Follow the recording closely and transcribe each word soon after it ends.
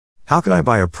How can I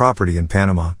buy a property in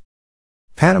Panama?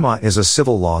 Panama is a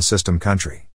civil law system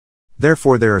country.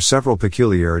 Therefore, there are several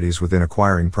peculiarities within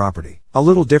acquiring property, a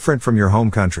little different from your home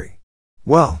country.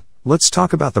 Well, let's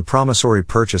talk about the Promissory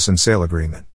Purchase and Sale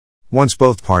Agreement. Once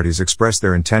both parties express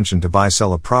their intention to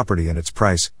buy-sell a property and its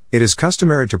price, it is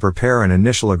customary to prepare an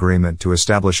initial agreement to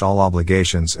establish all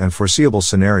obligations and foreseeable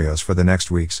scenarios for the next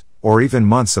weeks, or even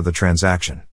months of the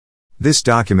transaction. This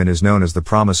document is known as the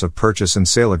Promise of Purchase and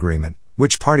Sale Agreement,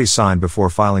 which parties sign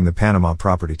before filing the Panama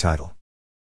property title.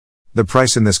 The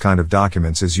price in this kind of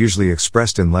documents is usually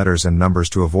expressed in letters and numbers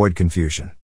to avoid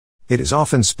confusion. It is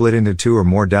often split into 2 or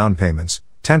more down payments,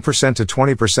 10% to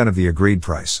 20% of the agreed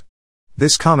price.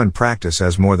 This common practice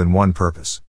has more than one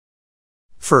purpose.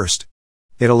 First,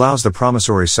 it allows the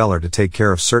promissory seller to take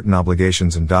care of certain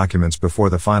obligations and documents before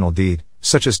the final deed,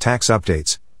 such as tax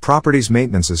updates, property's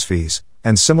maintenance fees,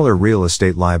 and similar real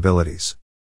estate liabilities.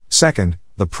 Second,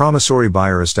 the promissory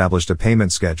buyer established a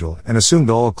payment schedule and assumed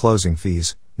all closing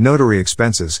fees, notary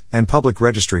expenses, and public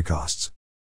registry costs.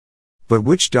 But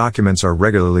which documents are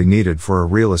regularly needed for a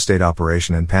real estate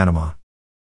operation in Panama?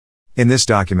 In this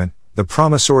document, the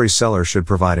promissory seller should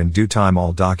provide in due time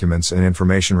all documents and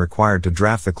information required to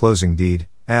draft the closing deed,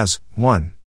 as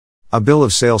 1. A bill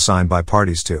of sale signed by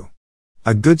parties. 2.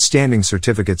 A good standing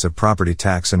certificates of property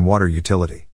tax and water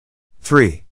utility.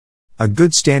 3. A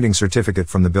good standing certificate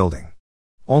from the building.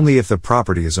 Only if the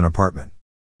property is an apartment.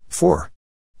 4.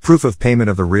 Proof of payment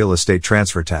of the real estate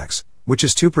transfer tax, which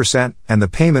is 2%, and the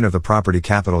payment of the property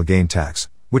capital gain tax,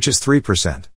 which is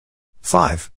 3%.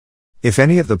 5. If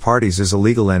any of the parties is a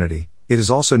legal entity, it is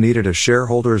also needed a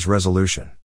shareholders'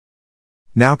 resolution.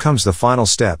 Now comes the final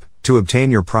step, to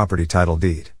obtain your property title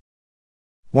deed.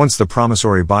 Once the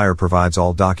promissory buyer provides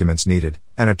all documents needed,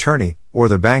 an attorney, or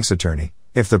the bank's attorney,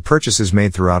 if the purchase is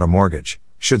made throughout a mortgage,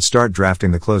 should start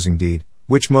drafting the closing deed,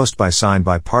 which must be signed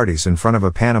by parties in front of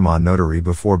a Panama notary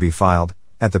before be filed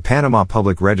at the Panama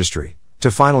Public Registry,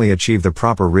 to finally achieve the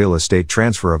proper real estate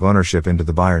transfer of ownership into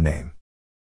the buyer name.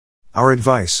 Our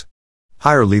advice: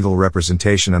 hire legal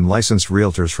representation and licensed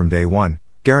realtors from day one,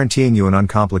 guaranteeing you an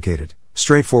uncomplicated,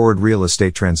 straightforward real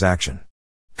estate transaction.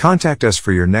 Contact us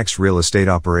for your next real estate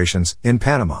operations in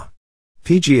Panama.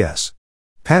 PGS.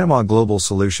 Panama Global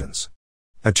Solutions.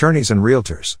 Attorneys and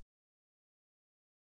Realtors.